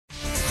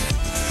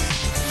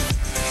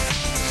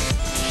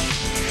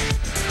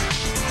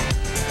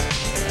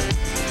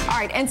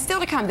right, and still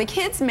to come, the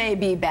kids may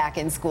be back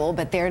in school,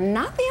 but they're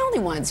not the only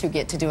ones who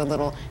get to do a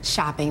little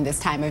shopping this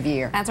time of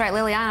year. That's right,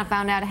 Liliana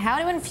found out how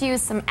to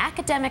infuse some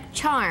academic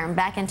charm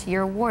back into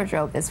your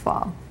wardrobe this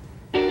fall.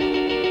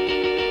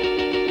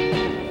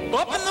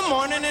 Up in the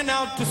morning and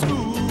out to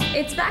school.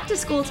 It's back to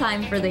school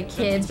time for the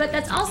kids, but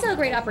that's also a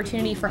great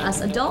opportunity for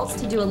us adults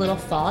to do a little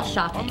fall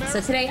shopping.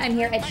 So today I'm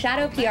here at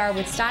Shadow PR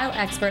with style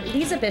expert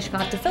Lisa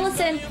Bishkoff to fill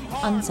us in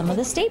on some of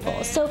the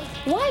staples. So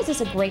why is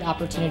this a great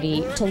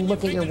opportunity to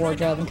look at your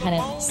wardrobe and kind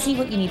of see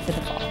what you need for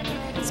the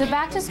fall? So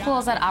back to school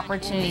is that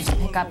opportunity to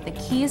pick up the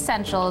key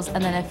essentials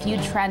and then a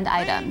few trend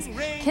items.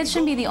 Kids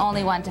shouldn't be the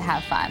only one to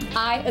have fun.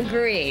 I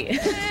agree.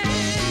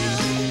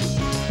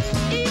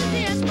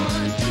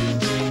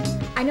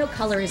 I know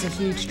color is a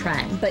huge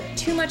trend, but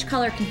too much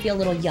color can feel a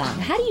little young.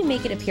 How do you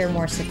make it appear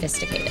more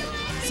sophisticated?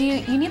 So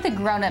you need the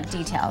grown-up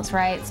details,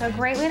 right? So a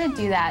great way to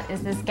do that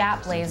is this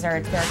Gap blazer.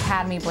 It's their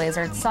Academy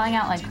blazer. It's selling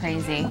out like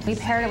crazy. We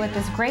paired it with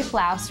this great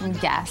blouse from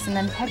Guess and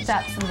then picked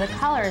up some of the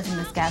colors in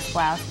this Guess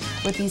blouse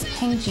with these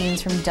pink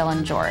jeans from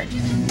Dylan George.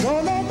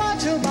 Don't know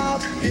much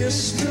about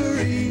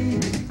history.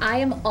 I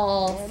am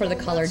all for the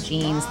colored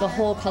jeans, the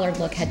whole colored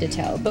look head to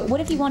toe. But what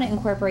if you want to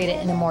incorporate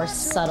it in a more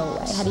subtle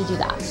way? How do you do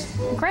that?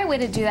 A great way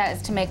to do that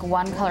is to make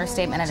one color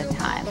statement at a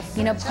time.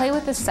 You know, play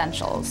with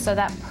essentials. So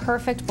that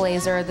perfect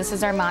blazer, this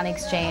is Armani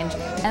Exchange,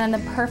 and then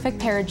the perfect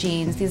pair of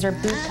jeans. These are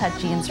boot cut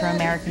jeans from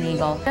American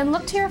Eagle. Then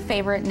look to your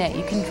favorite knit.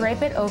 You can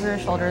drape it over your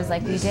shoulders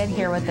like we did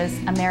here with this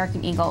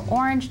American Eagle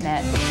orange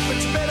knit.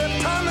 But you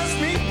better promise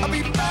me I'll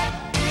be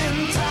back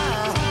in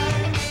time.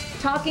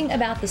 Talking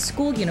about the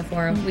school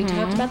uniform, we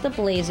talked about the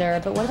blazer,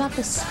 but what about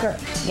the skirt?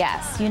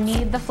 Yes, you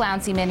need the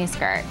flouncy mini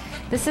skirt.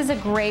 This is a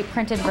great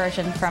printed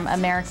version from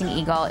American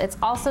Eagle. It's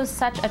also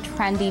such a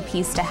trendy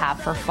piece to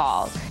have for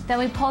fall. Then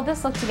we pulled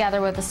this look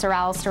together with a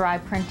Sorel Sarai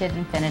printed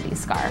infinity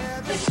scarf.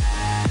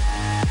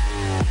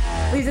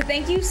 Lisa,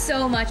 thank you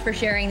so much for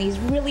sharing these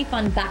really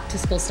fun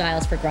back-to-school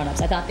styles for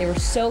grown-ups. I thought they were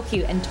so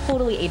cute and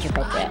totally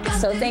age-appropriate.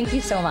 So thank you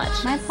so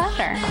much. My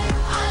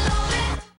pleasure.